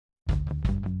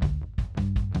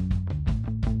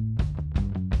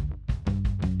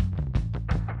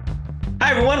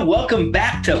Hi, everyone. Welcome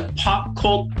back to Pop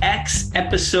Cult X,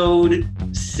 episode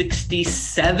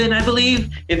 67, I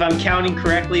believe, if I'm counting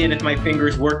correctly. And if my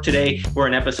fingers work today, we're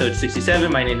in episode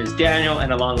 67. My name is Daniel,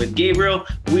 and along with Gabriel,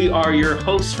 we are your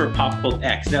hosts for Pop Cult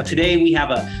X. Now, today we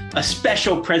have a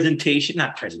special presentation,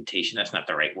 not presentation, that's not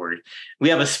the right word. We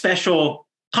have a special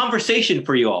conversation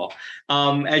for you all.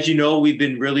 As you know, we've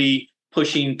been really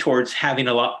pushing towards having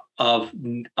a lot of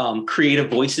creative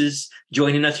voices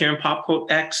joining us here in Pop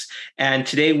Cult X. And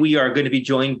today we are going to be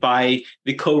joined by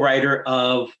the co-writer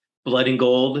of Blood and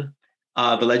Gold,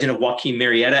 The Legend of Joaquin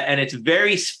Murrieta. And it's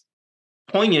very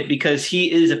poignant because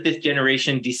he is a fifth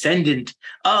generation descendant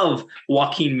of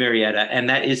Joaquin Murrieta, and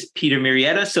that is Peter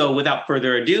Murrieta. So without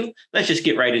further ado, let's just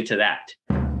get right into that.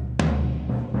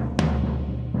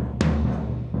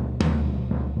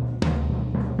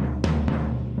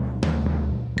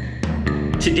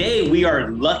 Today, we are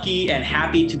lucky and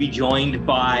happy to be joined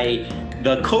by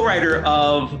the co-writer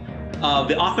of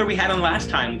the author we had on last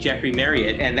time, Jeffrey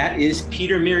Marriott, and that is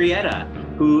Peter Murrieta,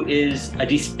 who is a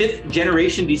fifth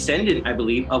generation descendant, I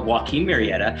believe, of Joaquin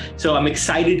Murrieta. So I'm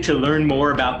excited to learn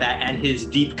more about that and his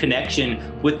deep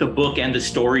connection with the book and the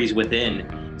stories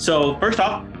within. So first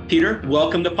off, Peter,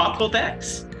 welcome to Pop Cult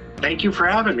X. Thank you for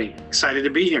having me. Excited to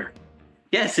be here.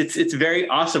 Yes, it's very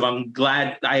awesome. I'm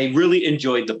glad. I really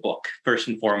enjoyed the book, first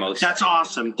and foremost. That's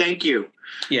awesome. Thank you.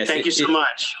 Yes, Thank you so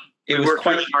much. It was worked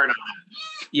really hard on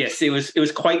it. Yes, it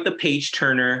was quite the page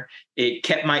turner. It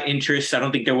kept my interest. I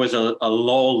don't think there was a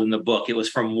lull in the book. It was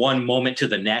from one moment to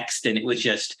the next, and it was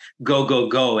just go, go,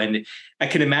 go. And I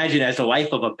can imagine as the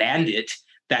life of a bandit,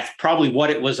 that's probably what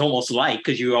it was almost like,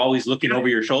 because you were always looking over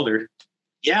your shoulder.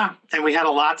 Yeah, and we had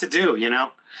a lot to do, you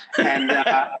know. And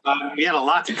we had a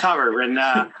lot to cover. And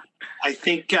I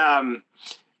think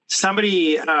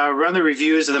somebody run the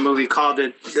reviews of the movie called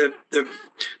it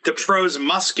the prose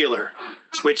muscular,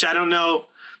 which I don't know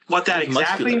what that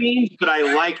exactly means, but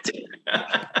I liked it.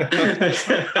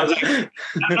 I was like,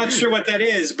 I'm not sure what that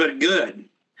is, but good.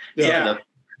 Yeah.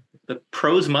 The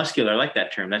prose muscular. I like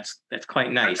that term. That's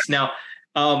quite nice. Now,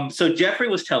 so Jeffrey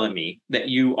was telling me that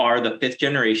you are the fifth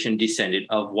generation descendant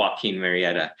of Joaquin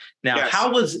Murrieta. Now, yes.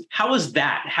 How was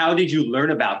that? How did you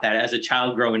learn about that as a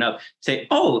child growing up? Say,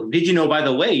 oh, did you know, by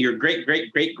the way, your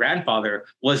great grandfather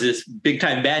was this big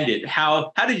time bandit?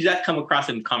 How did that come across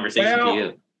in conversation to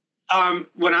you?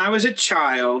 When I was a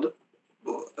child,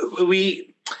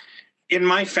 in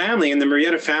my family, in the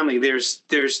Murrieta family,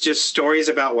 there's just stories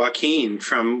about Joaquin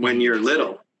from when you're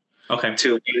little. Okay.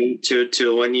 To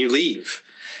when you leave.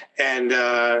 And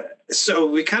so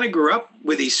we kind of grew up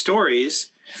with these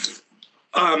stories.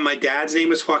 My dad's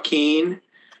name is Joaquin.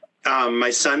 My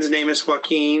son's name is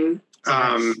Joaquin.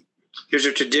 Nice. There's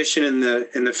a tradition in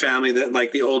the family that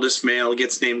like the oldest male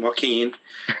gets named Joaquin.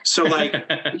 So like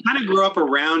we kind of grew up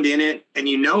around in it, and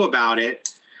you know about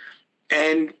it.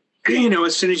 And you know,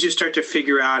 as soon as you start to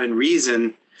figure out and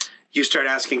reason, you start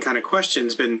asking kind of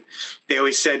questions. But they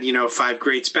always said, you know, 5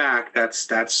 greats back,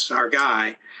 that's our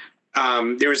guy.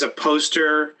 There was a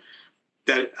poster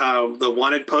that the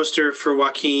wanted poster for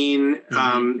Joaquin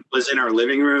was in our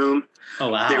living room. Oh,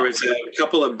 wow. There was a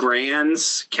couple of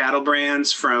brands, cattle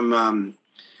brands from,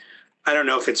 I don't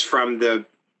know if it's from the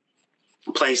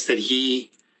place that he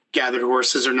gathered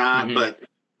horses or not, but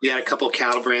we had a couple of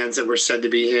cattle brands that were said to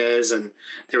be his. And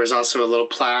there was also a little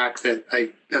plaque that I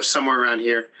have somewhere around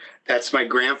here. That's my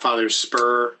grandfather's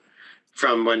spur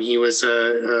from when he was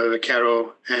a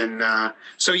vaquero. And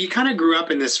so you kind of grew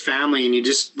up in this family and you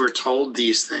just were told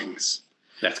these things.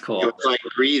 That's cool. It was like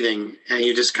breathing, and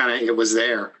you just kind of, it was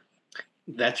there.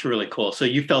 That's really cool. So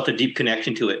you felt a deep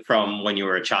connection to it from when you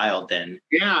were a child then.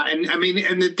 Yeah. And I mean,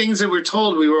 and the things that we're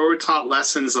told, we were taught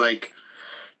lessons like,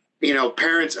 you know,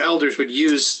 parents, elders would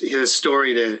use his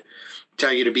story to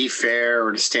tell you to be fair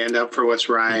or to stand up for what's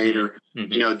right or,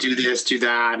 you know, do this, do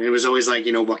that. And it was always like,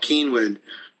 you know, Joaquin would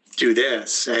do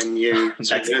this, and you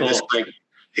that's cool. This like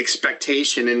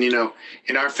expectation. And, you know,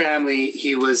 in our family,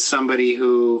 he was somebody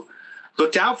who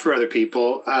looked out for other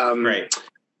people right.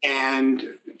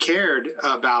 and cared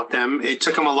about them. It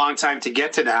took him a long time to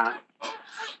get to that.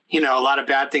 You know, a lot of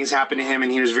bad things happened to him,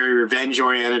 and he was very revenge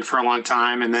oriented for a long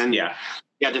time. And then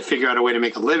he had to figure out a way to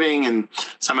make a living, and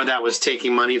some of that was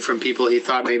taking money from people he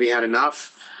thought maybe had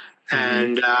enough.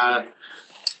 And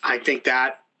I think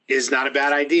that is not a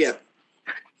bad idea.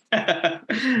 I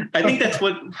think that's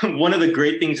one of the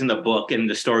great things in the book and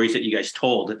the stories that you guys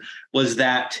told was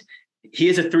that he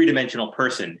is a 3-dimensional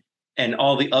person. And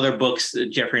all the other books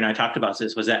that Jeffrey and I talked about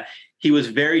this was that he was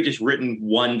very just written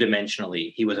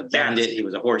one-dimensionally. He was a bandit, he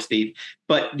was a horse thief,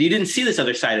 but you didn't see this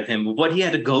other side of him, what he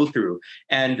had to go through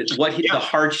and what the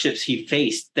hardships he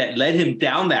faced that led him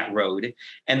down that road,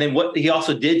 and then what he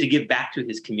also did to give back to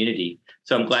his community.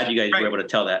 So I'm glad you guys were able to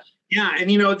tell that. Yeah,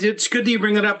 and it's good that you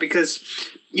bring that up because,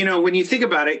 when you think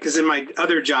about it, because in my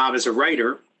other job as a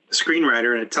writer, a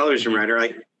screenwriter and a television writer,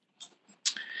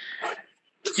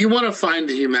 you want to find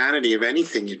the humanity of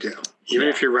anything you do, even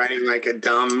if you're writing like a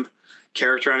dumb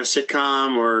character on a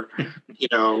sitcom or,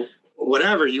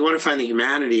 whatever, you want to find the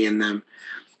humanity in them.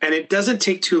 And it doesn't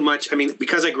take too much. I mean,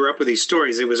 because I grew up with these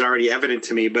stories, it was already evident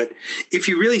to me. But if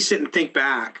you really sit and think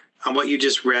back on what you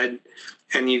just read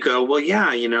and you go, well,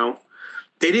 yeah,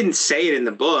 they didn't say it in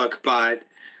the book, but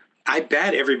I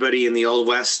bet everybody in the Old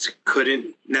West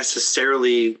couldn't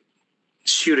necessarily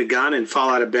shoot a gun and fall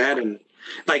out of bed. And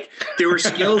there were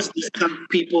skills that some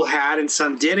people had and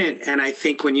some didn't. And I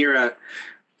think when you're a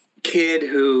kid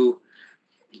who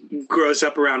grows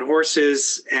up around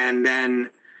horses and then,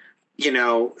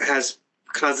 has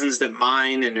cousins that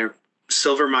mine and are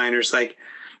silver miners,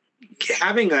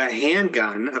 having a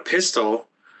handgun, a pistol,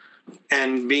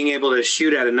 and being able to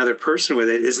shoot at another person with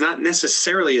it is not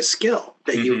necessarily a skill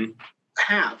that you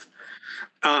have.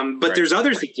 But there's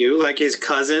others that do, like his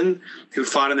cousin who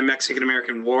fought in the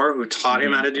Mexican-American War, who taught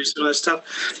him how to do some of this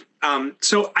stuff.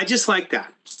 So I just like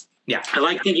that. Yeah. I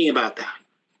like thinking about that.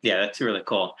 Yeah, that's really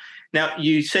cool. Now,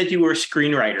 you said you were a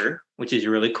screenwriter, which is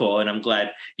really cool, and I'm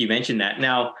glad you mentioned that.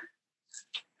 Now,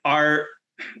 are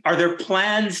there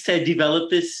plans to develop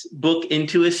this book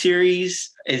into a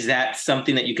series? Is that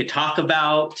something that you could talk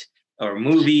about, or a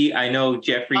movie? I know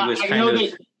Jeffrey was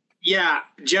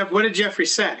Jeff. What did Jeffrey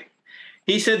say?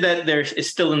 He said that it's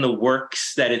still in the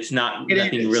works, that it's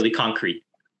nothing really concrete.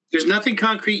 There's nothing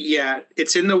concrete yet.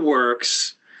 It's in the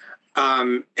works,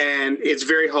 and it's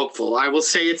very hopeful. I will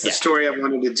say it's the story I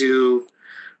wanted to do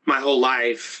my whole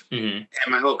life and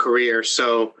my whole career.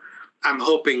 So I'm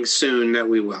hoping soon that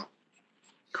we will.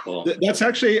 Cool. That's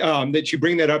actually that you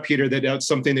bring that up, Peter, that's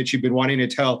something that you've been wanting to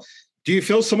tell. Do you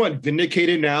feel somewhat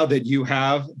vindicated now that you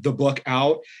have the book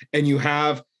out and you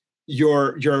have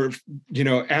your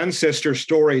ancestor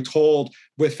story told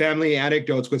with family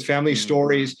anecdotes, with family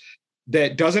stories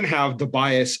that doesn't have the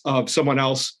bias of someone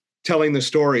else telling the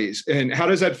stories? And how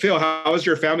does that feel? How has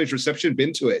your family's reception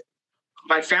been to it?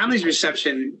 My family's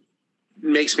reception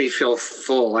makes me feel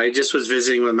full. I just was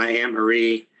visiting with my Aunt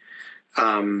Marie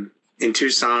in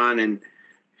Tucson, and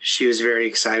she was very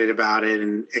excited about it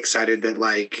and excited that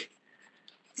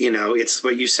it's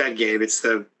what you said, Gabe. It's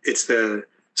the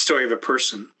story of a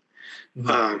person.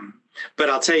 But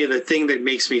I'll tell you, the thing that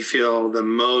makes me feel the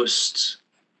most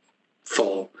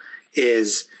full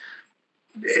is,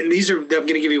 and I'm going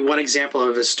to give you one example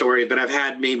of a story, but I've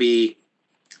had maybe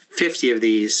 50 of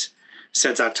these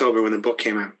since October when the book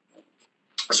came out.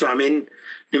 So I'm in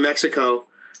New Mexico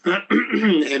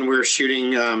and we're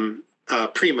shooting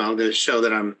Primo, the show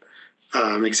that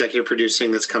I'm executive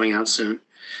producing that's coming out soon.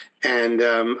 And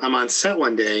I'm on set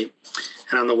one day,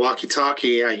 and on the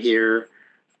walkie-talkie, I hear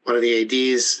one of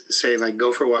the ADs say,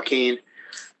 go for Joaquin.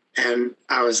 And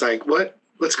I was like,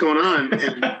 what's going on?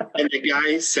 And the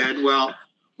guy said, well,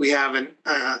 we have a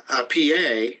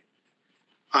PA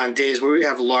on days where we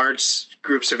have large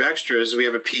groups of extras. We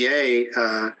have a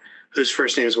PA whose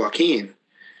first name is Joaquin.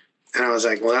 And I was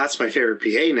like, well, that's my favorite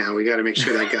PA now. We got to make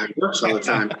sure that guy works all the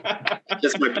time.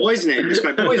 That's my boy's name. It's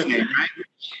my boy's name, right?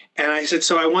 And I said,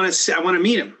 so I want to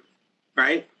meet him,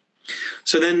 right?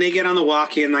 So then they get on the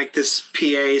walkie, and this PA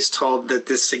is told that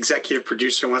this executive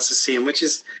producer wants to see him, which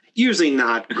is usually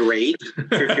not great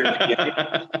if you're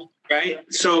a PA, right?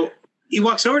 So he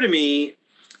walks over to me,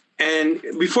 and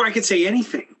before I could say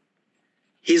anything,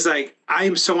 he's like, I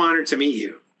am so honored to meet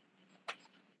you.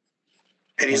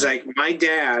 And he's like, my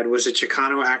dad was a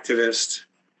Chicano activist,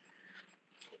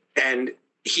 and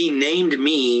he named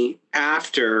me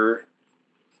after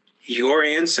your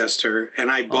ancestor,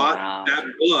 and I bought that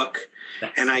book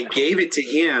and I gave it to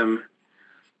him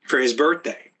for his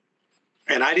birthday.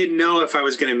 And I didn't know if I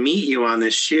was going to meet you on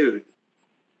this shoot,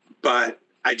 but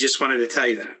I just wanted to tell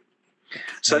you that.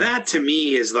 So that to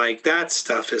me is that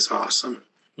stuff is awesome.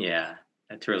 Yeah,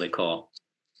 that's really cool.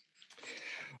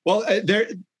 Well,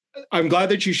 I'm glad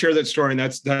that you share that story, and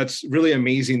that's really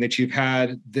amazing that you've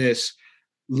had this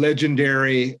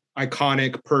legendary,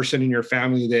 iconic person in your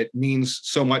family that means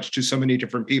so much to so many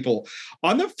different people.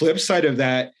 On the flip side of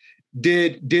that,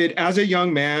 did as a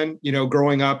young man,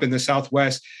 growing up in the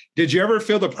Southwest, did you ever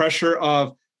feel the pressure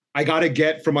of, I got to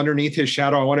get from underneath his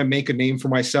shadow. I want to make a name for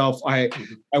myself. I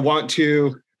want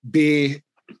to be,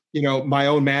 my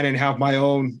own man and have my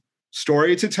own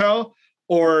story to tell?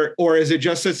 or is it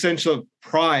just a sense of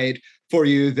pride for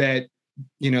you that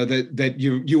that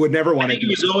you would never want to do?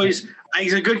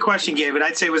 It's a good question, Gabe, but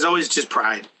I'd say it was always just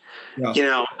pride.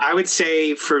 Yeah. I would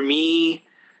say for me,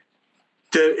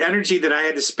 the energy that I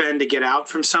had to spend to get out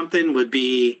from something would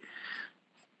be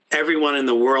everyone in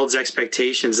the world's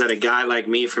expectations that a guy like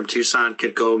me from Tucson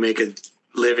could go make a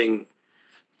living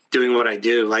doing what I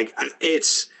do. Like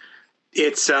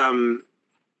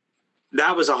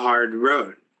that was a hard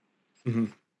road. Mm-hmm.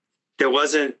 There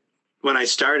wasn't, when I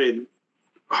started,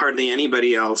 hardly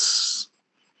anybody else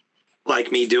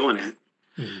like me doing it.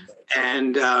 Mm-hmm.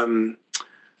 And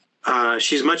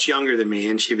she's much younger than me,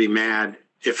 and she'd be mad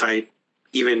if I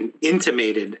even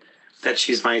intimated that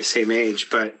she's my same age.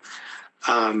 But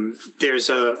there's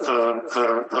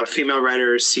a female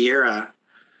writer, Sierra,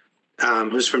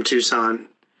 who's from Tucson.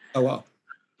 Oh, wow.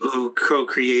 Who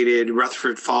co-created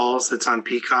Rutherford Falls, that's on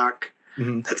Peacock.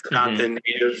 Mm-hmm. That's about the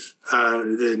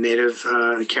native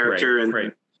character, right, and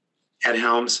right. Ed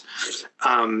Helms.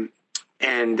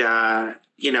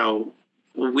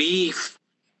 We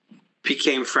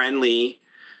became friendly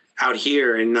out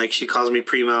here, and like she calls me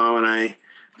Primo and I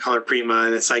call her Prima,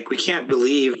 and it's like we can't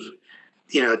believe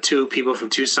two people from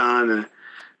Tucson, a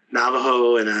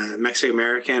Navajo and a Mexican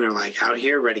American, are like out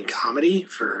here writing comedy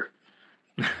for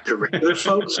the regular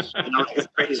folks. It's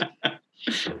crazy.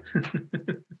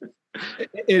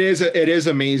 It is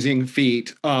amazing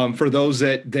feat for those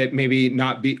that maybe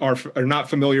are not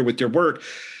familiar with your work.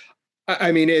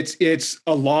 I mean, it's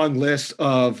a long list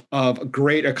of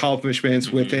great accomplishments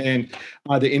mm-hmm. within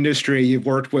the industry. You've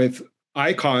worked with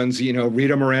icons,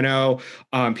 Rita Moreno,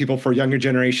 people for younger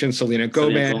generations, Selena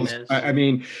Gomez. I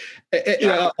mean,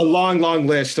 a long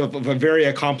list of a very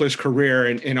accomplished career,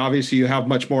 and obviously you have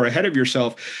much more ahead of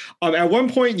yourself. At one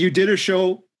point, you did a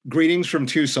show, Greetings from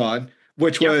Tucson,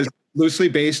 which was loosely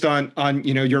based on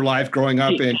your life growing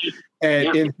up in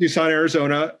Tucson,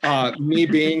 Arizona. Me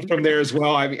being from there as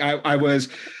well, I was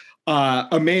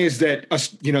amazed that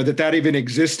that even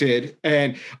existed.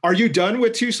 And are you done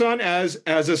with Tucson as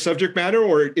a subject matter,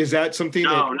 or is that something?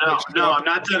 No, I'm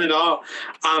not done at all.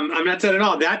 I'm not done at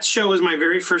all. That show was my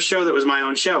very first show that was my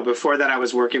own show. Before that, I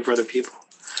was working for other people.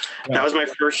 Yeah. That was my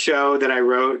first show that I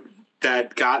wrote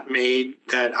that got made,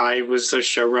 that I was the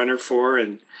showrunner for,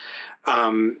 and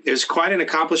it was quite an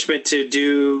accomplishment to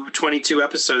do 22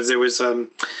 episodes. There was,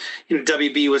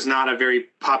 WB was not a very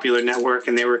popular network,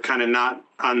 and they were kind of not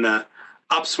on the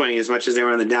upswing as much as they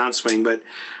were on the downswing. But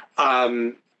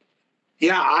I'm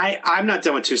not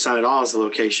done with Tucson at all as a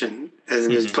location, as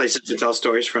mm-hmm. as places to tell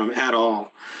stories from at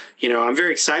all. I'm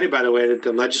very excited, by the way, that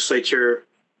the legislature,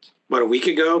 a week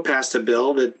ago, passed a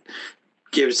bill that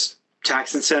gives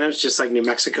tax incentives just like New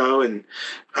Mexico and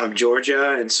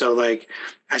Georgia. And so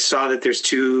I saw that there's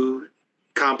 2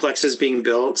 complexes being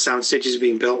built, sound stages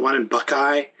being built, one in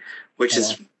Buckeye, which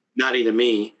is nutty to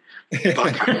me,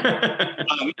 Buckeye.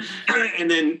 And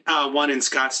then one in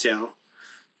Scottsdale.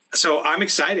 So I'm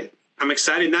excited.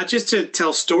 Not just to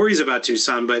tell stories about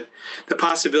Tucson, but the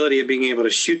possibility of being able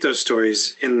to shoot those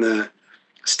stories in the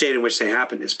state in which they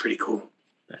happened is pretty cool.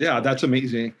 Yeah, that's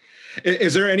amazing.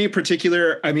 Is there any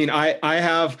particular, I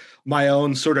have my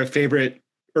own sort of favorite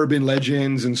urban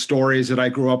legends and stories that I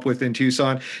grew up with in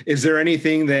Tucson. Is there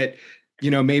anything that,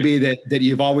 maybe that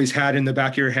you've always had in the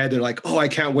back of your head? They're like, oh, I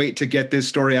can't wait to get this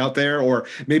story out there, or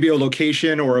maybe a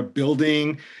location or a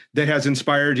building that has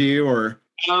inspired you, or?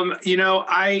 I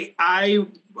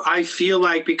feel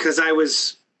like, because I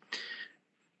was,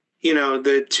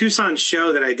 the Tucson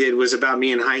show that I did was about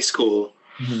me in high school.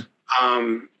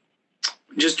 Mm-hmm.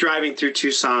 Just driving through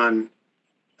Tucson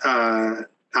on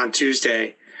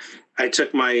Tuesday, I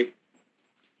took my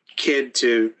kid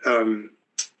to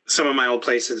some of my old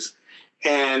places.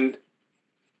 And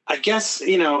I guess,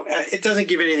 it doesn't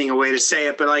give anything away to say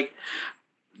it, but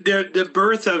the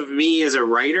birth of me as a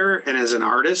writer and as an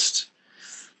artist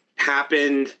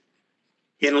happened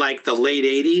in the late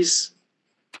 80s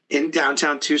in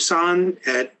downtown Tucson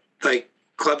at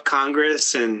Club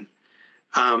Congress. And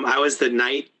I was the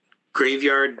night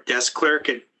graveyard desk clerk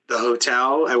at the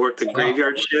hotel. I worked the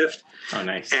graveyard shift. Oh,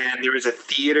 nice. And there was a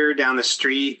theater down the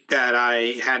street that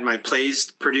I had my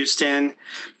plays produced in.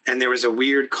 And there was a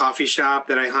weird coffee shop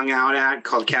that I hung out at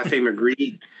called Cafe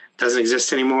Magritte. Doesn't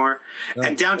exist anymore. Oh.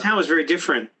 And downtown was very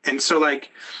different. And so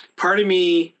part of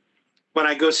me, when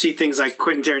I go see things like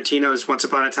Quentin Tarantino's Once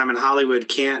Upon a Time in Hollywood,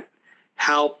 can't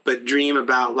help but dream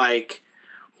about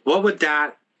what would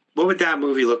that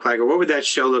movie look like, or what would that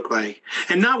show look like?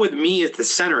 And not with me at the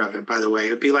center of it, by the way.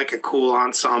 It'd be like a cool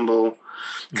ensemble,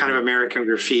 kind of American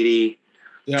Graffiti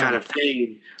kind of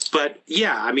thing. But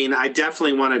I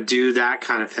definitely want to do that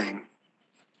kind of thing.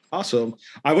 Awesome.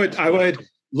 I would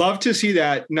love to see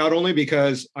that, not only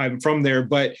because I'm from there,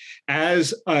 but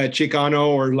as a Chicano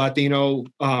or Latino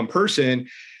person,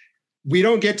 we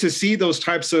don't get to see those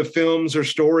types of films or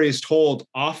stories told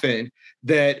often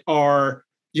that are,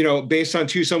 based on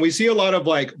Tucson. We see a lot of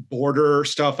like border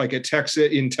stuff, like in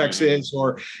Texas,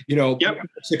 or,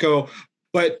 Mexico.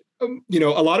 But, a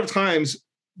lot of times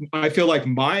I feel like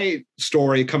my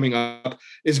story coming up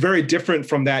is very different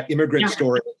from that immigrant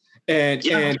story. And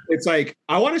it's like,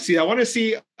 I want to see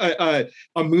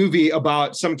a movie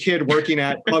about some kid working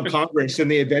at Club Congress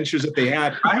and the adventures that they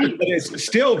had. Right. But it's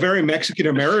still very Mexican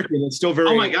American. It's still very.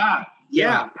 Oh my God.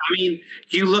 Yeah. I mean,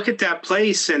 you look at that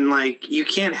place and like, you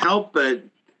can't help but,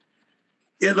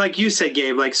 like you said,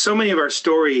 Gabe, like so many of our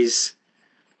stories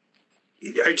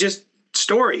are just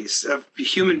stories of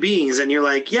human beings. And you're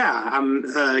like, yeah, I'm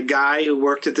a guy who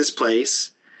worked at this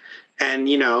place. And,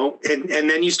 and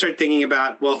then you start thinking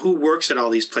about, well, who works at all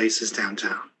these places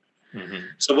downtown? Mm-hmm.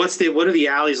 So what do the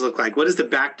alleys look like? What does the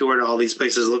back door to all these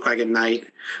places look like at night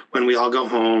when we all go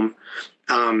home?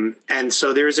 And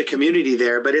so there's a community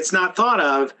there, but it's not thought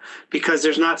of because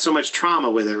there's not so much trauma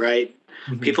with it, right?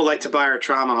 Mm-hmm. People like to buy our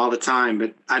trauma all the time,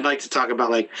 but I'd like to talk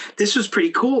about like, this was pretty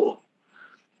cool.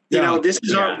 This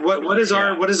is our, what does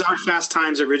our Fast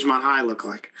Times at Ridgemont High look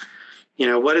like?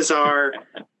 What is our,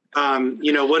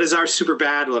 what does our super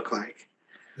bad look like?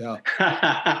 Yeah.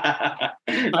 I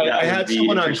had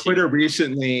someone on Twitter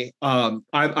recently. I'm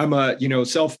a,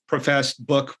 self-professed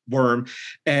bookworm,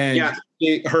 and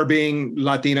her being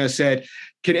Latina said,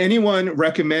 can anyone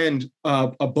recommend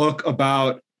a book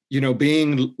about,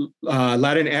 being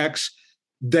Latinx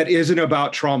that isn't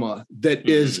about trauma, that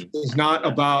is not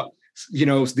about,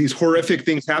 these horrific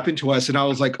things happen to us? And I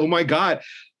was like, oh my God,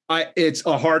 it's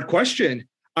a hard question.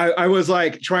 I was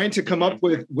like trying to come up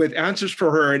with answers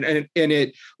for her. And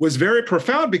it was very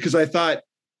profound because I thought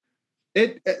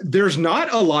there's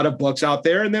not a lot of books out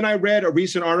there. And then I read a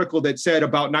recent article that said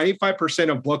about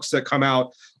 95% of books that come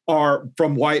out are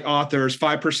from white authors,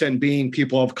 5% being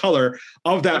people of color.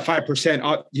 Of that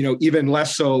 5%, even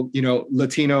less so,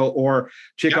 Latino or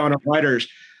Chicano writers.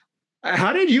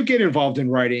 How did you get involved in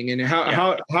writing, and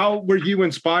how were you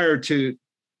inspired to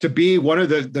be one of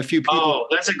the few people? Oh,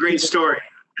 that's a great story.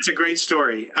 It's a great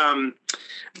story.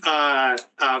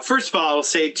 First of all, I'll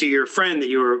say to your friend that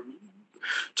you were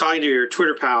talking to, your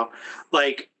Twitter pal,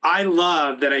 like, I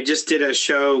love that I just did a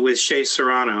show with Shea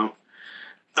Serrano.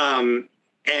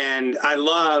 And I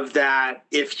love that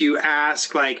if you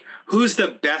ask, like, who's the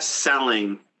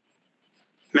best-selling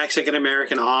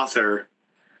Mexican-American author,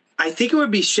 I think it would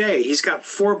be Shea. He's got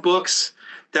 4 books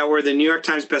that were the New York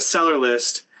Times bestseller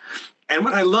list. And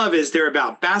what I love is they're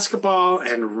about basketball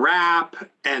and rap,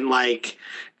 and like,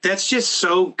 that's just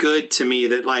so good to me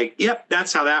that like, yep,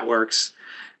 that's how that works.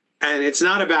 And it's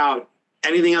not about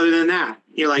anything other than that.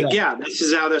 You're like, yeah, this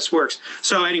is how this works.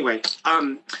 So anyway,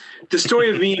 the story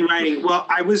of me in writing, well,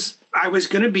 I was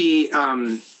going to be,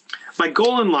 my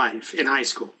goal in life in high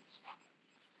school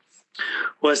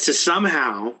was to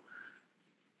somehow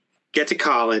get to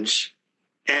college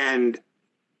and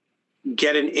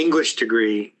get an English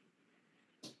degree.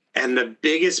 And the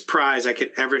biggest prize I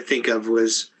could ever think of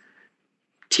was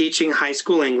teaching high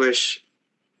school English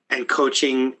and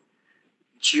coaching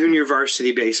junior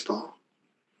varsity baseball.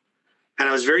 And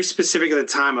I was very specific at the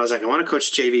time. I was like, I want to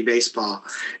coach JV baseball.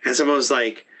 And someone was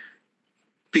like,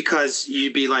 because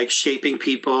you'd be like shaping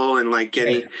people and like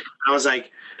getting, I was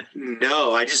like,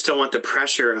 no, I just don't want the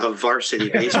pressure of varsity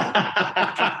baseball.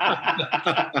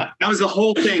 That was the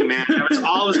whole thing, man. That was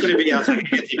all it was going to be. I was like,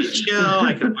 I get to be chill.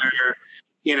 I could wear,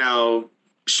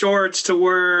 shorts to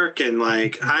work, and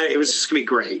like, it was just gonna be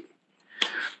great.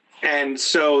 And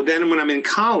so then when I'm in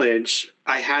college,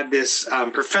 I had this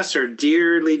professor,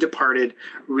 recently departed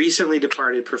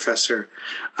professor,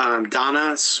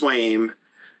 Donna Swaim,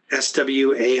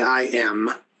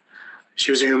 Swaim.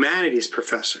 She was a humanities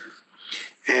professor.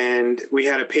 And we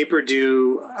had a paper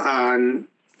due on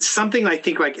something I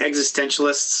think like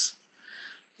existentialists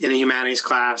in a humanities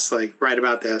class, like write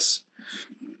about this.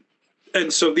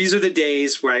 And so these are the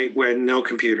days, right, when no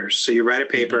computers. So you write a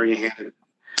paper and you hand it.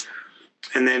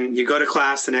 And then you go to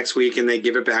class the next week and they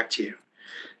give it back to you.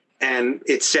 And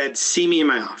it said, see me in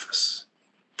my office.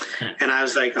 And I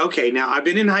was like, okay, now I've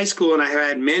been in high school and I have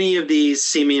had many of these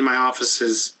see me in my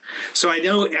offices. So I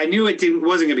knew it wasn't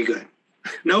going to be good.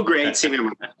 No grade, see me in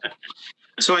my office.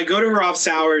 So I go to her office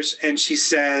hours and she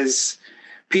says,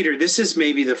 Peter, this is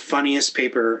maybe the funniest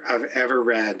paper I've ever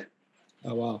read.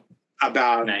 Oh, wow.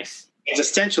 About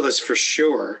existentialists for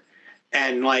sure.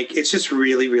 And like, it's just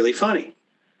really, really funny.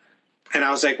 And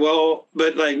I was like, well,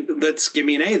 but like, let's give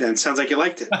me an A then. Sounds like you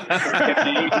liked it.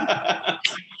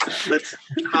 Let's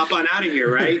hop on out of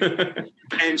here, right?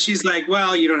 And she's like,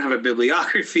 well, you don't have a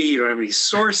bibliography. You don't have any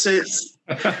sources.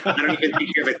 I don't even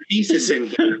think you have a thesis in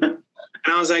here. And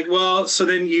I was like, well, so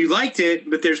then you liked it,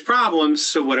 but there's problems.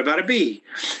 So what about a B?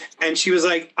 And she was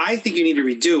like, I think you need to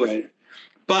redo it,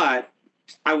 but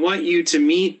I want you to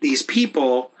meet these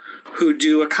people who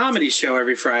do a comedy show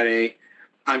every Friday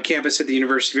on campus at the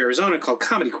University of Arizona called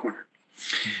Comedy Corner.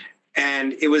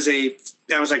 And I was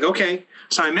like, okay.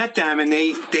 So I met them, and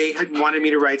they had wanted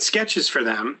me to write sketches for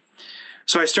them.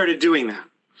 So I started doing that.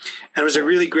 And it was a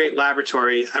really great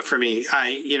laboratory for me.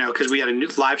 Because we had a new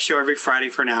live show every Friday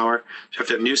for an hour. So I have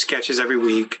to have new sketches every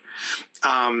week.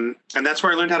 And that's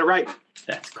where I learned how to write.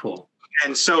 That's cool.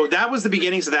 And so that was the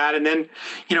beginnings of that. And then,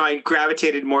 I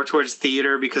gravitated more towards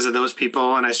theater because of those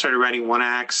people. And I started writing one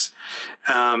acts.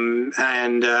 And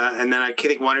then I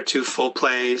think one or two full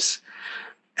plays.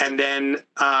 And then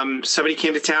somebody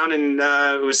came to town, and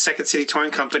it was Second City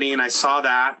Touring Company. And I saw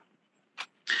that.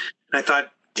 And I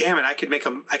thought, damn it, I could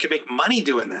make money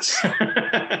doing this.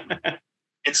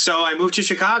 And so I moved to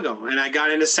Chicago, and I got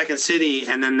into Second City,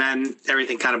 and then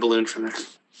everything kind of ballooned from there.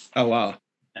 Oh, wow.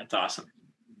 That's awesome.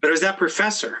 But it was that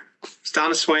professor, it's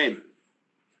Donna Swain.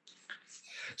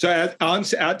 So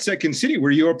at Second City, were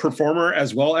you a performer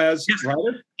as well as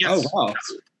writer? Yes. Oh, wow.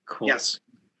 Cool. Yes.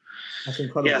 That's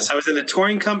incredible. Yes, I was in the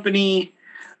touring company,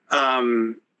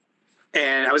 and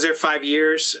I was there 5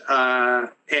 years,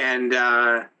 and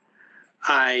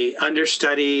I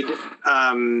understudied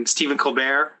Stephen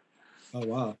Colbert. Oh,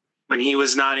 wow. When he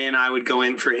was not in, I would go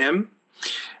in for him.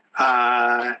 But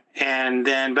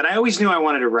I always knew I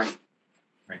wanted to write.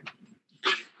 Right.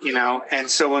 And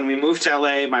so when we moved to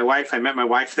LA, I met my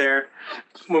wife there.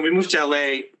 When we moved to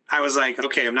LA, I was like,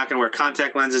 okay, I'm not going to wear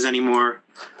contact lenses anymore.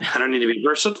 I don't need to be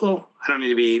versatile. I don't need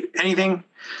to be anything.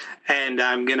 And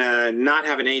I'm going to not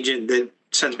have an agent that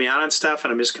sends me out on stuff,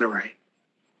 and I'm just going to write.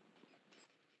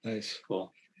 Nice.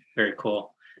 Cool. Very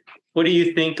cool. What do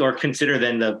you think or consider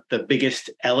then the biggest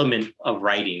element of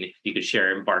writing? If you could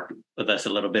share, embark with us a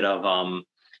little bit of,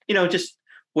 just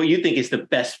what you think is the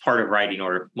best part of writing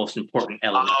or most important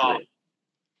element to it.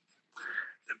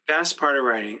 The best part of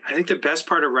writing. I think the best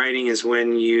part of writing is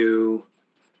when you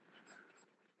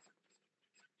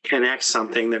connect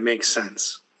something that makes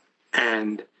sense.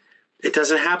 And it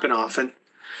doesn't happen often.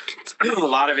 A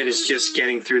lot of it is just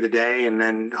getting through the day and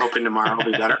then hoping tomorrow will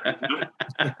be better.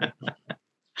 I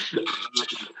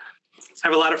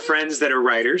have a lot of friends that are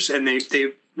writers, and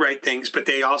they write things, but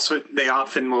they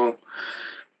often will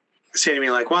say to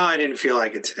me like, well, I didn't feel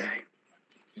like it today.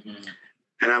 Mm-hmm.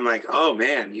 And I'm like, oh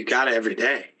man, you got it every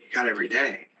day.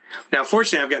 Now,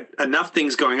 fortunately, I've got enough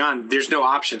things going on. There's no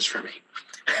options for me.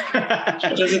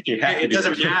 It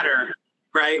doesn't matter,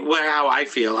 right? How I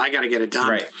feel. I got to get it done.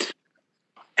 Right.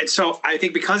 And so I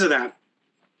think because of that,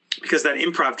 because that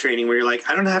improv training where you're like,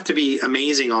 I don't have to be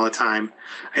amazing all the time.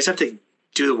 I just have to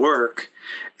do the work.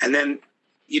 And then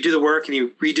you do the work and you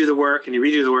redo the work and you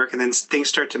redo the work. And then things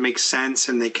start to make sense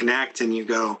and they connect and you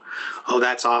go, oh,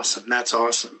 that's awesome. That's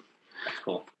awesome. That's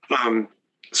cool.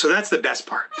 So that's the best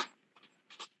part.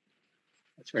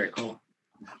 That's very cool.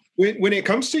 When it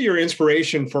comes to your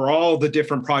inspiration for all the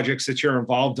different projects that you're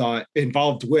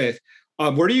involved with,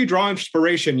 where do you draw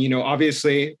inspiration?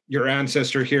 Obviously your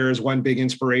ancestor here is one big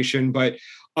inspiration, but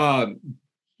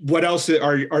what else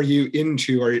are you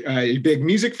into? Are you a big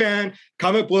music fan,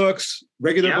 comic books,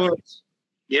 regular books?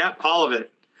 Yeah, all of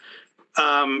it.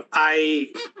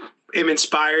 I am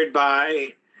inspired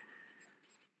by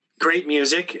great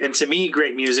music. And to me,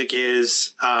 great music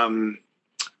is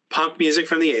punk music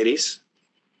from the 80s.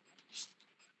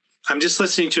 I'm just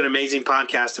listening to an amazing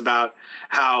podcast about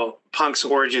how punk's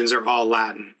origins are all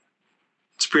Latin.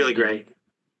 It's really great.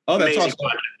 Oh, that's amazing awesome.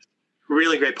 Podcast.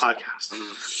 Really great podcast.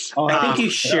 I think you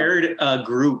shared a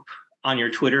group on your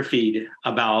Twitter feed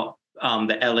about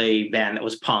the LA band that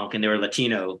was punk and they were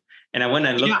Latino. And I went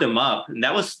and looked them up. And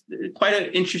that was quite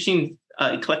an interesting,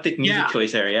 eclectic music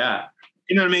choice there. Yeah.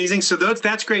 Amazing. So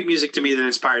that's great music to me that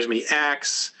inspires me.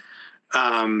 X,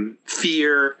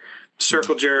 Fear,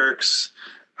 Circle Jerks,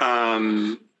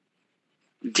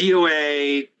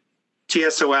 DOA,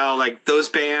 TSOL, like those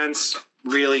bands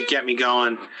really get me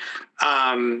going.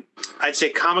 I'd say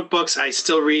comic books, I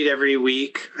still read every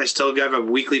week. I still have a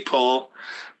weekly poll.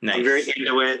 Nice. I'm very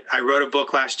into it. I wrote a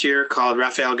book last year called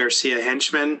Rafael Garcia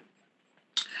Henchman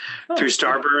through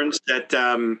Starburns that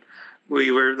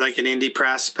we were like an indie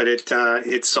press, but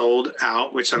it sold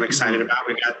out, which I'm excited about.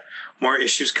 We got more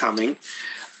issues coming.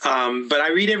 But I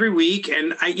read every week,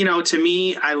 and to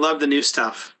me, I love the new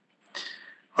stuff.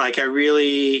 Like I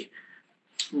really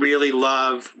really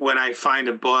love when I find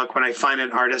a book, when I find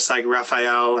an artist like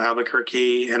Raphael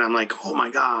Albuquerque, and I'm like, oh my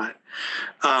God.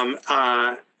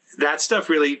 That stuff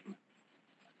really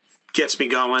gets me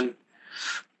going.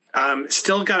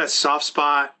 Still got a soft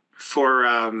spot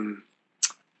for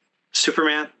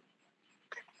Superman.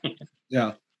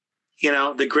 Yeah. You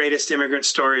know, the greatest immigrant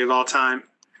story of all time.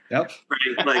 Yep.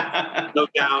 Right. Like, no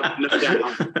doubt.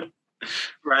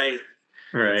 Right.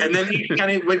 Right. And then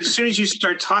as soon as you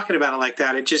start talking about it like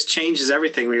that, it just changes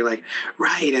everything where you're like,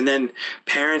 right. And then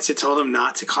parents had told them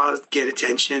not to get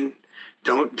attention.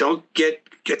 Don't get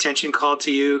attention called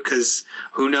to you because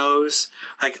who knows?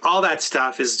 Like all that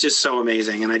stuff is just so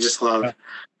amazing. And I just love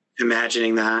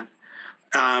imagining that.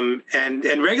 And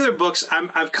regular books, I'm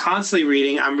constantly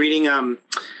reading. I'm reading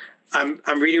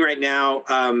right now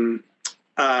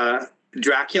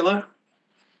Dracula.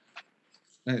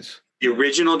 Nice. The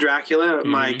original Dracula. Mm-hmm.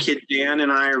 My kid Dan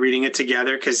and I are reading it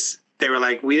together because they were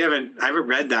like, I haven't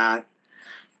read that,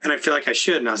 and I feel like I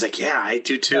should. And I was like, yeah, I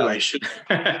do too. Yeah. I should.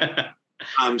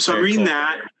 So I'm reading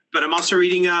that, but I'm also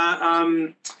reading.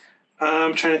 I'm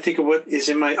trying to think of what is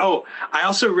in my. Oh, I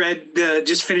also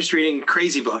just finished reading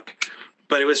Crazy Book,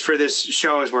 but it was for this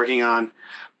show I was working on.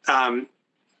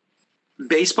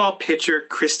 Baseball pitcher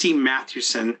Christy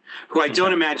Mathewson, who I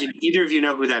don't imagine either of you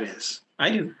know who that is.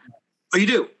 I do. Oh, you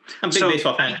do? I'm a big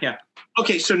baseball fan, yeah.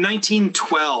 Okay, so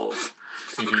 1912,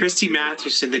 Christy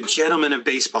Mathewson, the gentleman of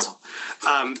baseball.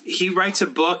 He writes a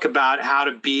book about how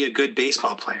to be a good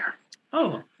baseball player.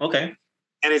 Oh, okay.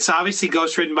 And it's obviously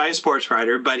ghostwritten by a sports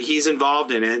writer, but he's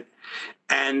involved in it.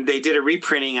 And they did a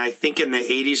reprinting, I think, in the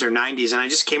 80s or 90s. And I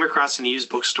just came across in a used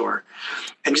bookstore.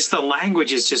 And just the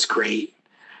language is just great.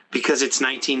 Because it's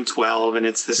 1912 and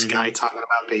it's this guy talking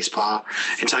about baseball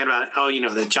and talking about,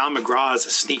 that John McGraw is a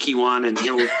sneaky one and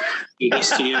he'll do this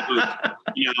to you,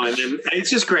 and then it's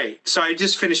just great. So I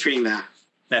just finished reading that.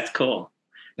 That's cool.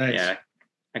 Nice. Yeah.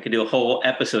 I could do a whole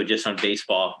episode just on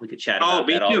baseball. We could chat about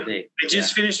that all day. I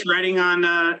just finished writing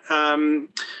on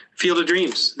Field of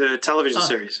Dreams, the television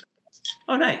series.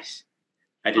 Oh, nice.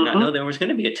 I did not know there was going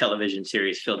to be a television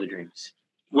series, Field of Dreams.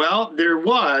 Well, there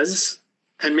was.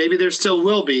 And maybe there still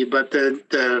will be, but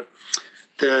the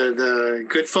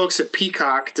good folks at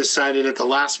Peacock decided at the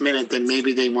last minute that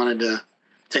maybe they wanted to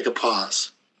take a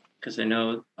pause. Because I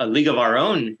know A League of Our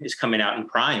Own is coming out in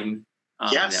Prime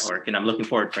network, and I'm looking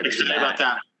forward to that. About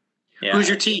that. Yeah. Who's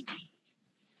your team?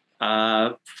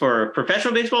 For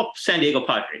professional baseball, San Diego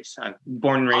Padres. I'm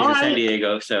born and raised in San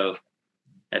Diego, so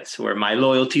that's where my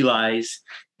loyalty lies.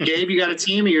 Gabe, you got a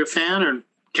team? Are you a fan or?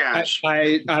 Cash.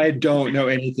 I don't know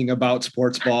anything about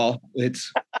sports ball.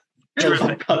 It's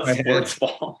terrific. Sports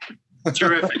ball.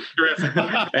 Terrific.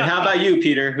 And how about you,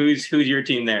 Peter? Who's your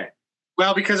team there?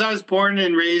 Well, because I was born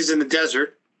and raised in the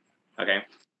desert. Okay.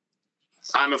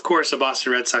 I'm of course a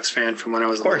Boston Red Sox fan from when I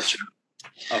was a little child.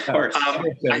 Of course.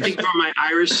 I think from my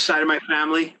Irish side of my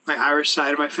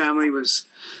family was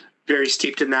very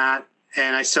steeped in that.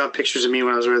 And I still have pictures of me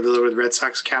when I was with the Red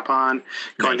Sox cap on,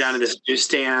 going down to this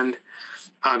newsstand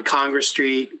on Congress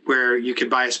Street where you could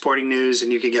buy a Sporting News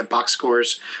and you could get box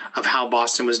scores of how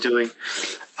Boston was doing.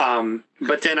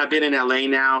 But then I've been in LA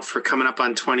now for coming up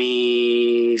on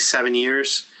 27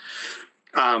 years.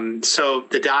 So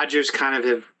the Dodgers kind of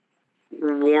have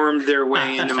warmed their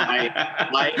way into my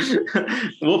life.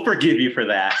 We'll forgive you for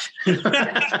that.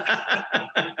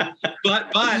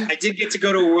 But I did get to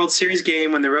go to a World Series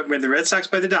game when the Red Sox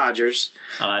played the Dodgers.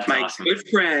 Oh, that's my awesome. Good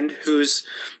friend who's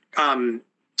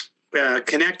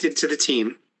connected to the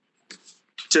team,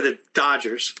 to the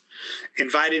Dodgers,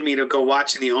 invited me to go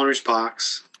watch in the owner's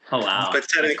box. Oh wow! But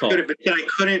said I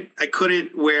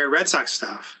couldn't wear Red Sox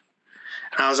stuff.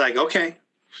 And I was like, okay.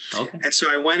 And so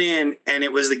I went in, and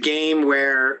it was the game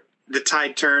where the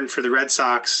tide turned for the Red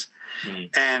Sox,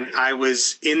 and I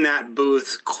was in that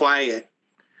booth, quiet,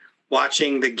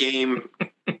 watching the game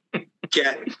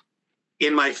get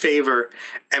in my favor.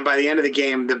 And by the end of the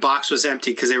game, the box was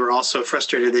empty because they were all so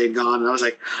frustrated they had gone. And I was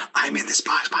like, I'm in this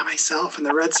box by myself, and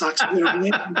the Red Sox are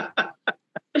going to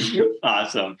win.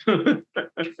 Awesome.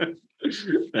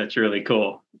 That's really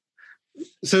cool.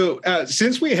 So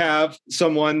since we have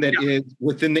someone that is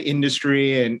within the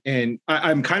industry, and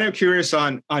I'm kind of curious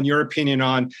on your opinion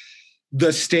on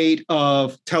the state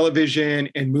of television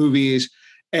and movies,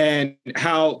 and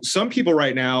how some people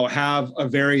right now have a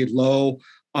very low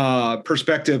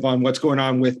perspective on what's going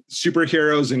on with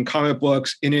superheroes and comic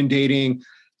books inundating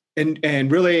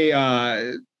and really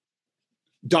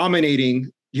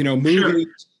dominating, movies. Sure.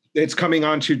 It's coming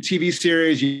onto TV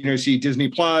series, see Disney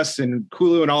Plus and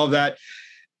Hulu and all of that.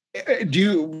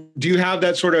 Do you have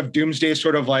that sort of doomsday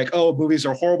sort of like, oh, movies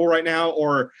are horrible right now?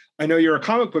 Or I know you're a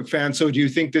comic book fan, so do you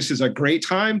think this is a great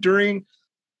time during,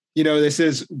 this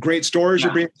is great stories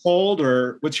you're being told,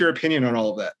 or what's your opinion on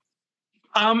all of that?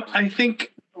 I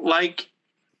think like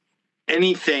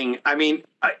anything, I mean,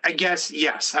 I guess,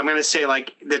 yes, I'm going to say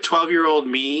like the 12-year-old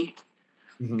me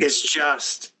is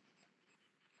just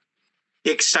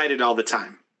excited all the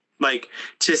time. Like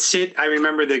to sit, I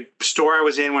remember the store I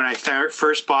was in when I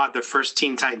first bought the first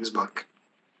Teen Titans book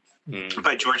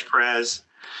by George Perez.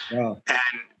 Wow.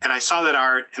 And I saw that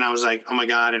art and I was like, oh my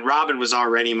God. And Robin was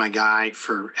already my guy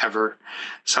forever.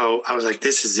 So I was like,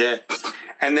 this is it.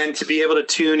 And then to be able to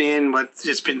tune in,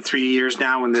 it's been 3 years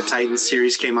now when the Titans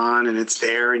series came on and it's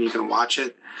there and you can watch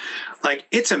it. Like,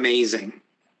 it's amazing.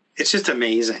 It's just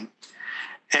amazing.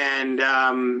 And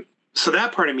so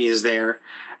that part of me is there.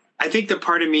 I think the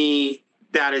part of me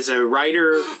that is a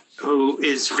writer who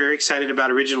is very excited about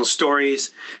original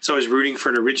stories, so I was rooting for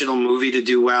an original movie to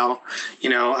do well.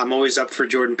 I'm always up for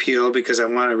Jordan Peele because I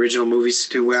want original movies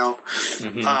to do well.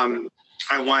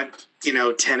 I want,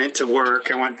 Tenet to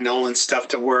work. I want Nolan stuff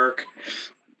to work.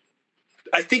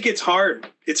 I think it's hard.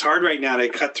 It's hard right now to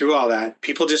cut through all that.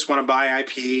 People just want to buy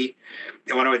IP.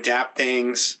 They want to adapt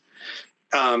things.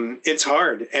 It's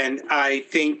hard. And I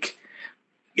think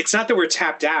it's not that we're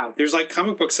tapped out. There's like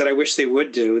comic books that I wish they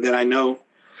would do that I know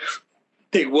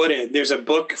they wouldn't. There's a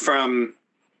book from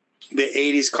the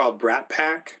 80s called Brat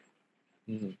Pack.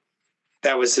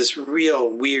 That was this real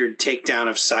weird takedown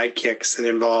of sidekicks that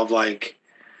involved like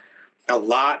a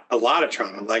lot of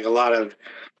trauma, like a lot of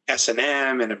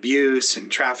S&M and abuse and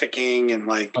trafficking and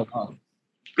like, and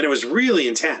it was really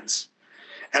intense.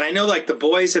 And I know like the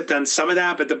boys have done some of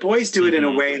that, but the boys do it in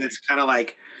a way that's kind of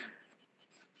like,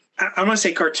 I don't want to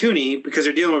say cartoony because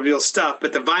they're dealing with real stuff,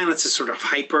 but the violence is sort of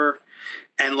hyper.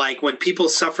 And like when people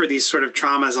suffer these sort of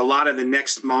traumas, a lot of the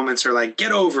next moments are like,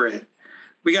 get over it.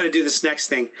 We got to do this next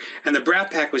thing. And the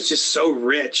Brat Pack was just so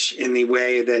rich in the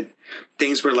way that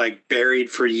things were like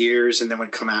buried for years and then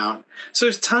would come out. So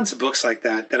there's tons of books like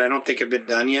that I don't think have been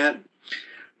done yet.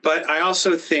 But I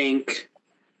also think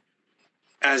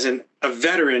as a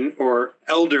veteran or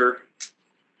elder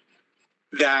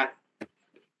that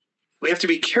we have to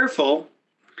be careful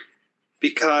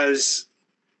because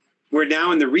we're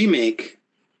now in the remake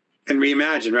and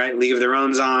reimagine, right? League of Their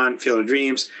Own's on, Field of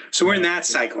Dreams. So we're in that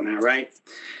cycle now, right?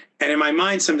 And in my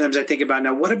mind, sometimes I think about,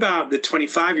 now, what about the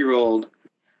 25-year-old?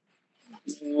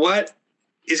 What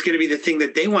is going to be the thing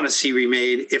that they want to see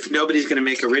remade if nobody's going to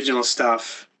make original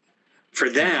stuff for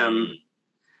them?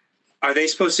 Are they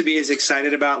supposed to be as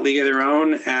excited about League of Their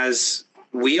Own as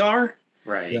we are?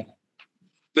 Right. Yeah.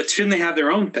 But shouldn't they have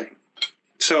their own thing?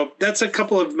 So that's a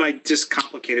couple of my just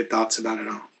complicated thoughts about it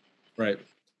all. Right.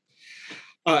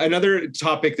 Another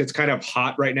topic that's kind of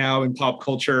hot right now in pop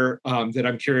culture that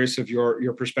I'm curious of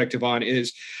your perspective on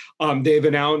is they've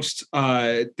announced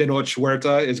Tenoch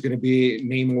Huerta is going to be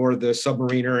Namor the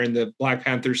Submariner in the Black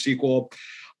Panther sequel.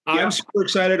 I'm super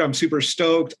excited. I'm super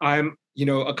stoked. I'm,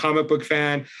 a comic book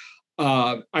fan.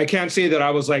 I can't say that I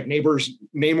was like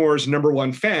Namor's number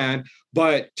one fan,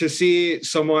 but to see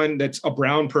someone that's a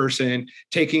brown person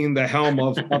taking the helm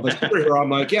of a superhero, I'm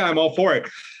like, yeah, I'm all for it.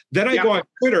 Then I go on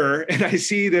Twitter and I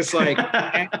see this like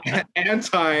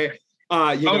anti,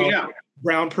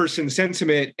 brown person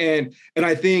sentiment, and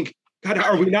I think, God,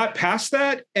 are we not past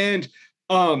that? And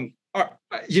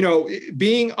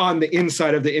being on the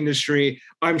inside of the industry,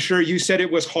 I'm sure you said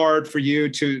it was hard for you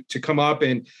to come up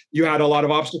and you had a lot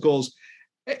of obstacles.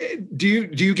 Do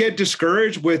you get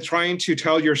discouraged with trying to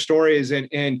tell your stories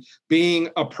and being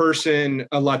a person,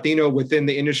 a Latino within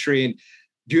the industry? And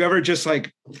do you ever just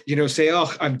like, say,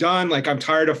 oh, I'm done, like I'm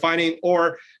tired of fighting?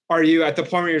 Or are you at the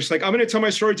point where you're just like, I'm going to tell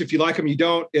my stories. If you like them, you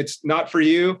don't. It's not for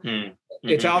you.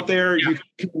 It's out there. Yeah. You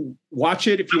can watch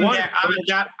it if you want.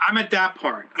 I'm at that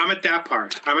part. I'm at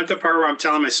the part where I'm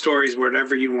telling my stories,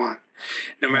 whatever you want.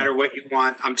 No matter what you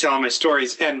want, I'm telling my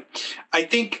stories. And I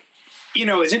think,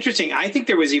 it's interesting. I think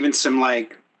there was even some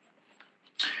like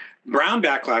brown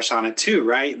backlash on it too,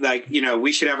 right? Like,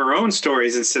 we should have our own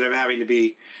stories instead of having to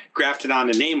be grafted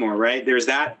onto Namor, right? There's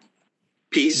that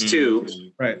piece too.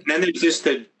 Right. And then there's just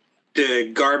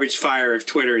the garbage fire of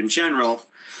Twitter in general.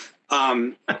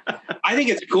 I think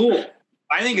it's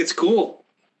cool.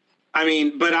 I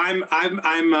mean, but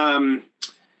I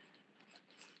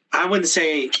wouldn't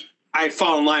say I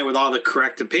fall in line with all the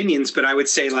correct opinions, but I would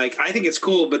say like, I think it's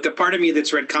cool. But the part of me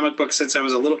that's read comic books since I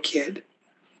was a little kid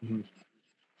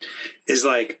is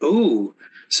like, ooh,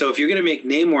 so if you're going to make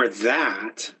Namor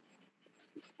that,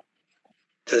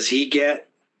 does he get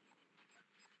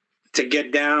to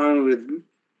get down with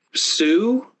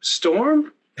Sue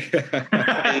Storm?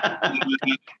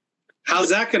 How's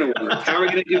that going to work? How are we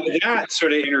going to deal with that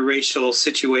sort of interracial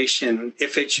situation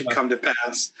if it should come to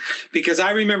pass? Because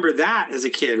I remember that as a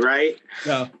kid, right?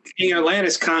 Yeah. King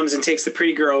Atlantis comes and takes the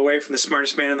pretty girl away from the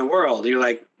smartest man in the world. You're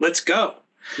like, let's go.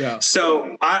 Yeah.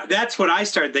 So that's what I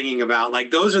started thinking about.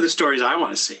 Like, those are the stories I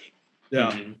want to see.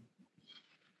 Yeah. Mhm.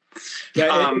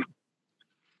 Yeah.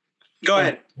 Go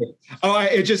ahead. Oh,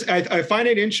 I find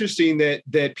it interesting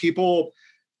that people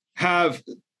have,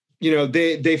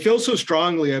 they feel so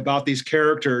strongly about these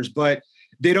characters, but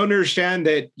they don't understand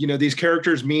that, these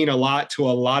characters mean a lot to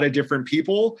a lot of different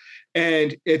people.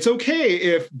 And it's okay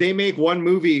if they make one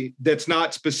movie that's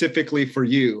not specifically for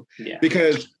you,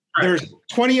 because there's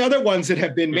 20 other ones that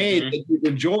have been made that you've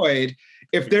enjoyed.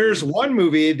 If there's one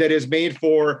movie that is made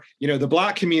for, the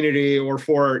Black community or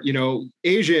for,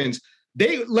 Asians,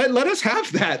 they let us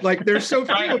have that. Like, there's so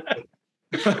few.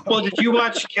 Well, did you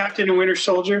watch Captain and Winter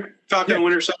Soldier? Falcon and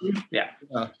Winter Soldier? Yeah.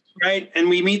 Right. And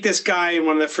we meet this guy in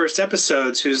one of the first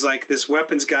episodes who's like this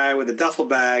weapons guy with a duffel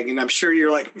bag. And I'm sure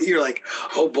you're like,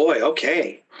 oh boy,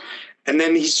 okay. And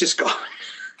then he's just gone.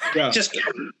 Yeah. Just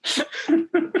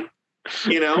and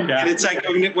it's like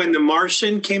when The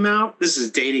Martian came out, this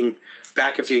is dating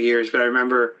back a few years, but I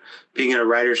remember being in a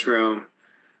writer's room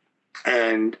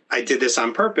and I did this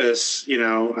on purpose.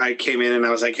 I came in and I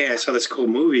was like, hey, I saw this cool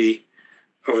movie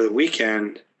over the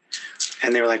weekend.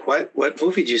 And they were like, what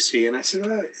movie did you see? And I said,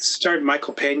 it starred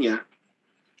Michael Pena.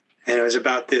 And it was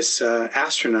about this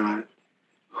astronaut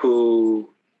who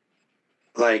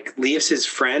leaves his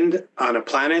friend on a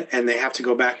planet and they have to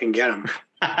go back and get him.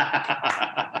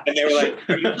 And they were like,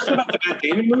 are you talking about the Matt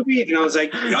Damon movie? And I was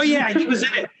like, oh yeah, he was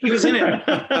in it. He was in it.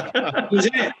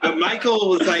 But Michael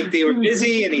was like, they were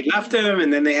busy and he left him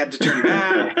and then they had to turn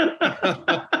back.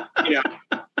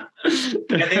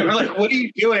 And they were like, what are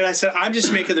you doing? I said, I'm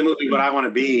just making the movie what I want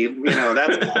to be.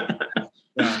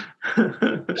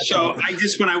 So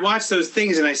when I watch those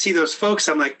things and I see those folks,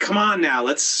 I'm like, come on now,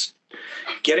 let's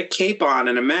get a cape on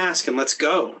and a mask and let's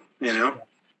go,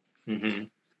 Mm-hmm.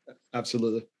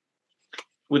 Absolutely.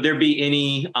 Would there be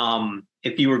any,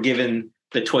 if you were given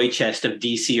the toy chest of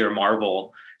DC or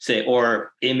Marvel, say,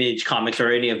 or Image Comics or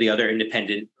any of the other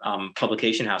independent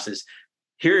publication houses,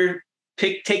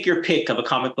 take your pick of a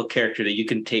comic book character that you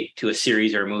can take to a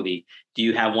series or a movie. Do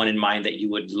you have one in mind that you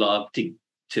would love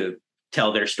to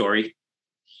tell their story?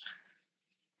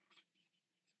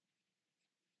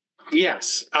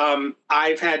 Yes.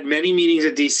 I've had many meetings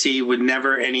at DC with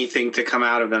never anything to come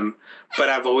out of them, but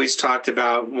I've always talked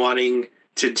about wanting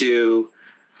to do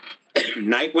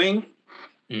Nightwing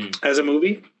as a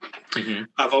movie. Mm-hmm.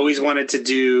 I've always wanted to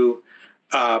do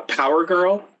Power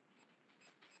Girl.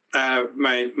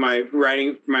 My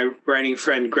writing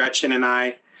friend Gretchen and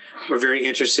I were very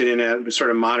interested in a sort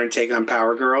of modern take on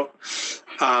Power Girl.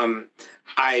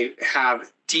 I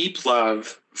have deep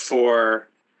love for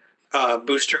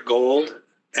Booster Gold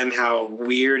and how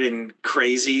weird and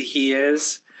crazy he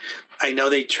is. I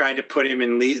know they tried to put him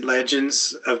in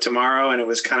Legends of Tomorrow, and it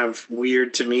was kind of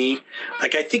weird to me. I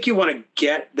think you want to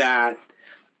get that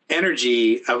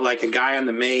energy of a guy on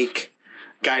the make,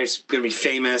 guy who's going to be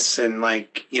famous and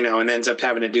and ends up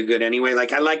having to do good anyway.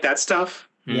 I like that stuff.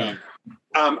 Yeah.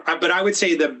 But I would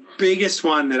say the biggest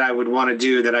one that I would want to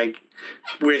do that I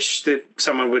wish that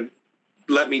someone would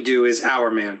let me do is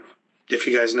Hourman. If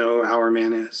you guys know who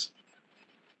Hourman is.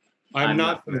 I'm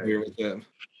not familiar with him.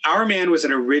 Hourman was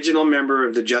an original member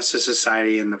of the Justice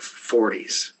Society in the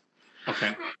 40s.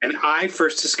 Okay. And I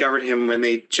first discovered him when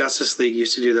the Justice League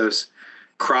used to do those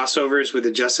crossovers with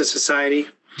the Justice Society.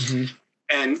 Mm-hmm.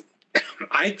 And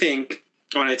I think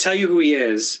when I tell you who he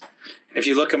is, if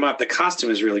you look him up, the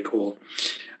costume is really cool.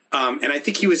 And I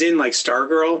think he was in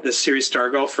Stargirl, the series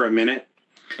Stargirl for a minute,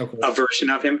 a version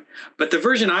of him. But the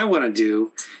version I want to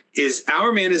do is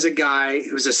Hourman is a guy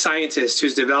who's a scientist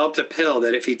who's developed a pill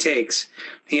that if he takes,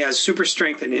 he has super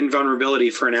strength and invulnerability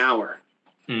for an hour.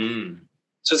 Mm.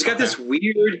 So it's got this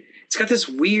weird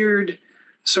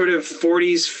sort of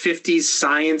 40s, 50s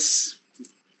science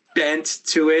bent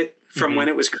to it from when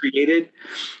it was created,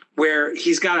 where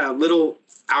he's got a little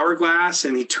hourglass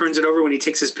and he turns it over when he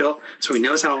takes his pill. So he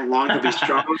knows how long he'll be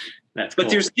strong. But cool.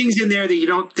 There's things in there that you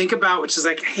don't think about, which is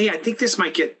hey, I think this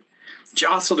might get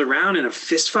jostled around in a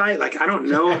fist fight. I don't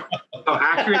know how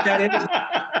accurate that is,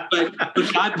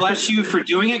 but God bless you for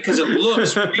doing it because it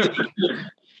looks really cool,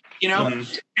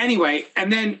 Mm-hmm. Anyway,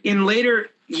 and then in later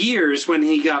years when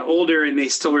he got older and they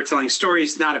still were telling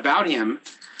stories not about him,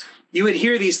 you would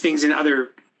hear these things in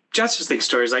other Justice League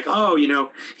stories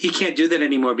he can't do that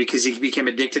anymore because he became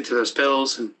addicted to those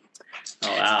pills. And Oh,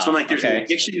 wow. So I'm like, there's an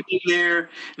addiction in there.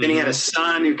 Then he had a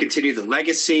son who continued the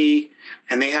legacy,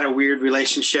 and they had a weird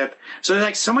relationship. So there's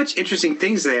like so much interesting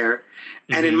things there.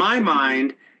 And in my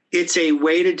mind, it's a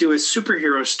way to do a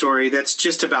superhero story that's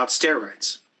just about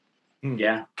steroids.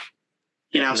 Yeah.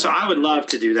 You know, so I would love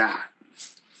to do that.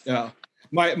 Yeah.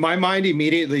 My mind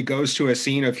immediately goes to a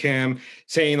scene of him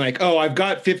saying like, "Oh, I've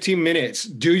got 15 minutes.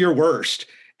 Do your worst."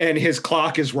 And his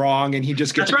clock is wrong, and he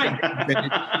just gets. That's right.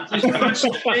 It's in the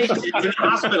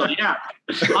hospital. Yeah,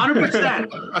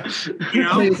 100%. You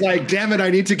know, he's like, "Damn it!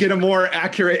 I need to get a more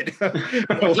accurate."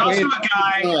 There's also a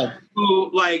guy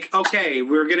who, like, okay,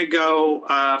 we're gonna go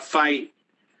fight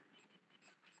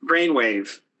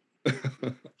Brainwave.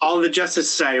 All of the Justice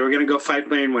Society, we're gonna go fight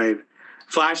Brainwave.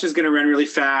 Flash is gonna run really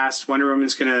fast. Wonder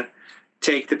Woman's gonna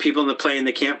take the people in the plane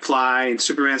that can't fly, and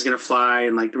Superman's gonna fly,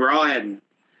 and like we're all heading.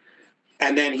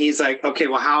 And then he's like, okay,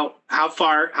 well, how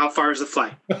far is the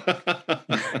flight?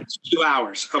 It's 2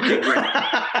 hours. Okay, great.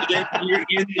 Then you're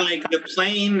in like the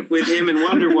plane with him and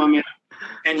Wonder Woman,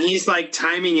 and he's like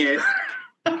timing it,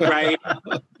 right?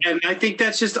 And I think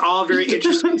that's just all very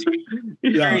interesting.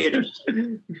 Very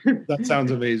interesting. That sounds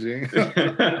amazing.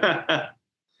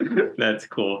 That's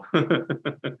cool.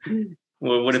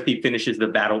 Well, what if he finishes the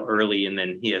battle early and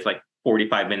then he has like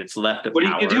 45 minutes left of What are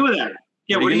you gonna do with that?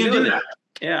 Yeah, what are you gonna do with that?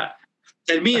 Yeah.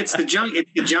 To me, it's the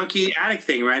junkie addict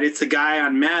thing, right? It's the guy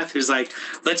on meth who's like,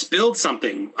 let's build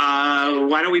something.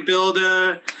 Why don't we build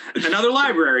another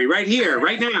library right here,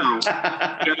 right now?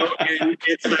 You know, and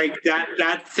it's like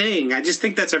that thing. I just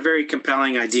think that's a very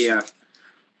compelling idea.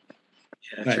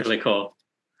 Yeah, that's really cool.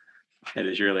 That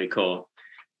is really cool.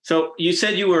 So you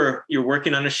said you're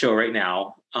working on a show right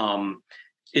now.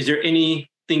 Is there anything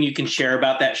you can share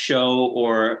about that show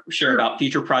or share about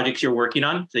future projects you're working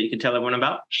on that you can tell everyone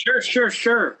about?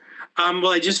 Sure.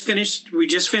 Well, we just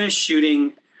finished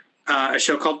shooting a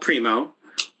show called Primo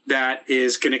that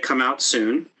is going to come out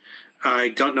soon. I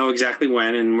don't know exactly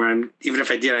when, and even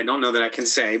if I did, I don't know that I can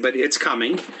say, but it's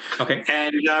coming. Okay.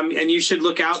 And you should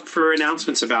look out for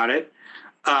announcements about it.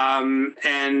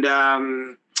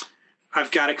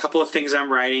 I've got a couple of things I'm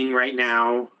writing right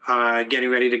now, getting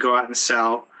ready to go out and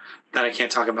sell, that I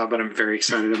can't talk about, but I'm very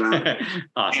excited about.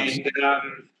 Awesome.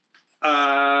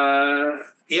 And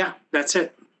yeah, that's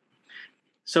it.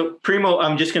 So Primo,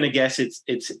 I'm just going to guess it's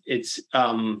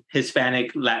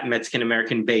Hispanic, Latin, Mexican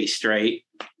American based, right?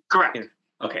 Correct. Yeah.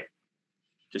 Okay.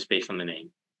 Just based on the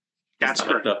name. That's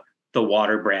correct. Like the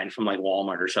water brand from like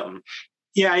Walmart or something.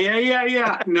 Yeah.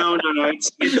 No.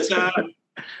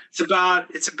 It's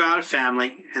about a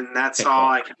family, and that's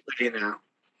all I can tell you now.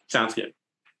 Sounds good.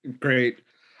 Great.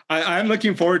 I'm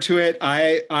looking forward to it.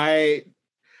 I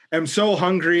am so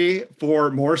hungry for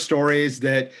more stories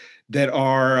that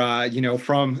are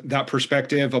from that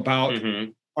perspective about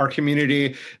our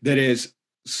community that is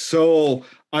so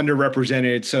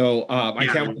underrepresented. So I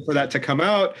can't wait for that to come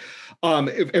out.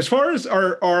 As far as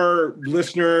our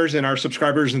listeners and our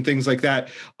subscribers and things like that,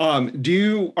 are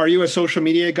you a social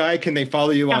media guy? Can they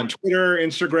follow you on Twitter,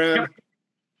 Instagram? Yep.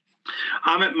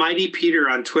 I'm at Mighty Peter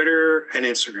on Twitter and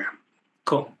Instagram.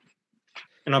 Cool.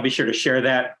 And I'll be sure to share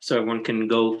that so everyone can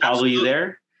go follow you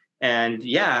there. And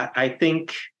yeah, I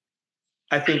think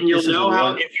you'll know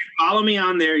how, if you follow me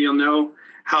on there, you'll know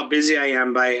how busy I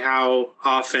am by how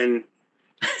often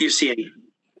you see me.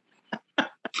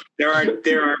 There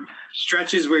are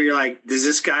stretches where you're like, is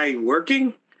this guy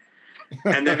working?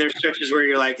 And then there's stretches where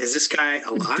you're like, is this guy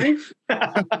alive?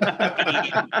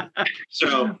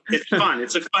 So it's fun.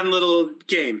 It's a fun little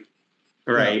game.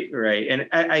 Right. And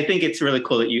I think it's really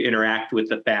cool that you interact with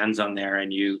the fans on there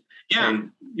and you're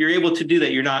able to do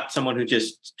that. You're not someone who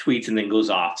just tweets and then goes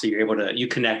off. So you're able to, you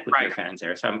connect with your fans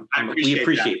there. So we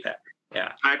appreciate that.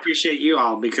 Yeah. I appreciate you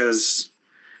all, because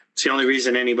it's the only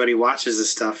reason anybody watches this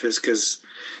stuff is because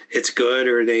it's good,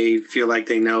 or they feel like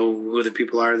they know who the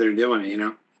people are that are doing it, you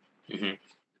know? Mm-hmm.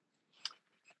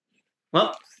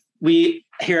 Well, we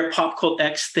here at Pop Cult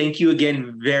X, thank you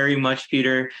again very much,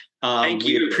 Peter. Thank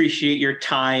you. We appreciate your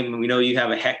time. We know you have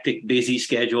a hectic, busy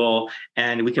schedule,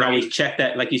 and we can always check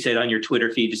that, like you said, on your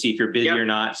Twitter feed to see if you're busy or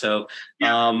not. So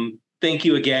thank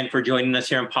you again for joining us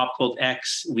here on Pop Cult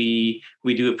X. We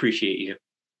do appreciate you.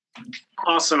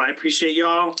 Awesome. I appreciate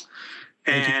y'all.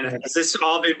 And has this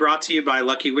all been brought to you by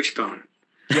Lucky Wishbone?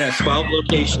 Yes. 12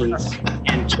 locations.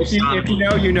 And if you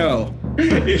know, you know.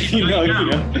 If you know, you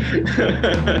know.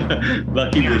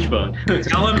 Lucky Wishbone.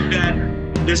 Tell them that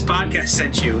this podcast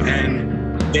sent you,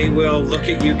 and they will look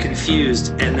at you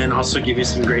confused and then also give you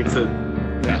some great food.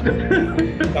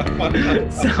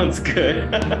 Sounds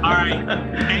good. All right.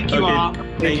 Thank you all.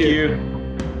 Thank you.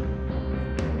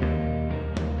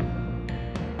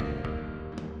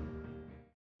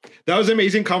 that was an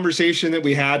amazing conversation that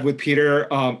we had with Peter.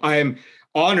 I am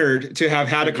honored to have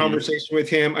had a conversation with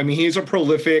him. I mean, he's a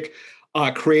prolific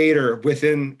creator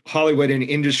within Hollywood and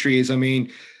industries. I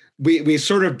mean, we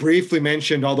sort of briefly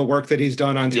mentioned all the work that he's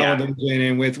done on television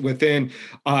and within,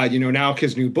 now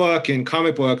his new book and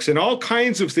comic books and all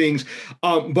kinds of things.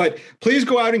 But please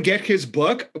go out and get his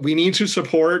book. We need to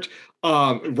support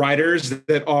writers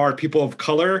that are people of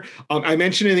color. I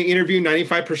mentioned in the interview,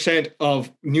 95%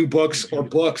 of new books or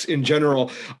books in general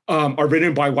are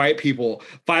written by white people.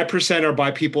 5% are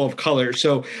by people of color.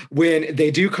 So when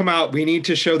they do come out, we need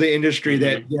to show the industry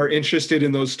that we're interested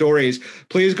in those stories.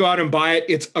 Please go out and buy it.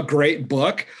 It's a great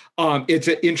book. It's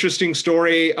an interesting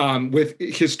story with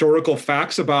historical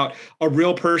facts about a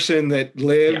real person that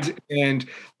lived and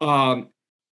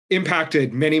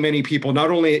impacted many, many people,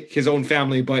 not only his own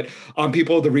family, but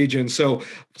people of the region. So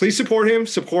please support him,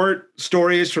 support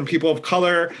stories from people of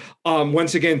color.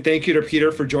 Once again, thank you to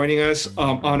Peter for joining us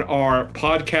on our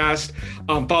podcast.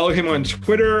 Follow him on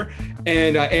Twitter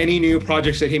and any new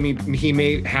projects that he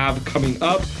may have coming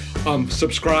up.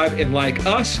 Subscribe and like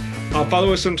us.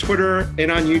 Follow us on Twitter and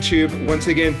on YouTube. Once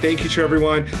again, thank you to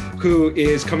everyone who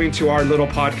is coming to our little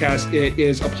podcast. It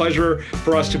is a pleasure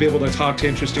for us to be able to talk to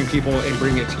interesting people and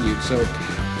bring it to you. So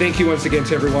thank you once again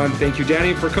to everyone. Thank you,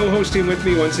 Danny, for co-hosting with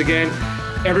me once again.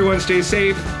 Everyone stay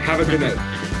safe. Have a good night.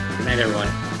 Good night,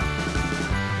 everyone.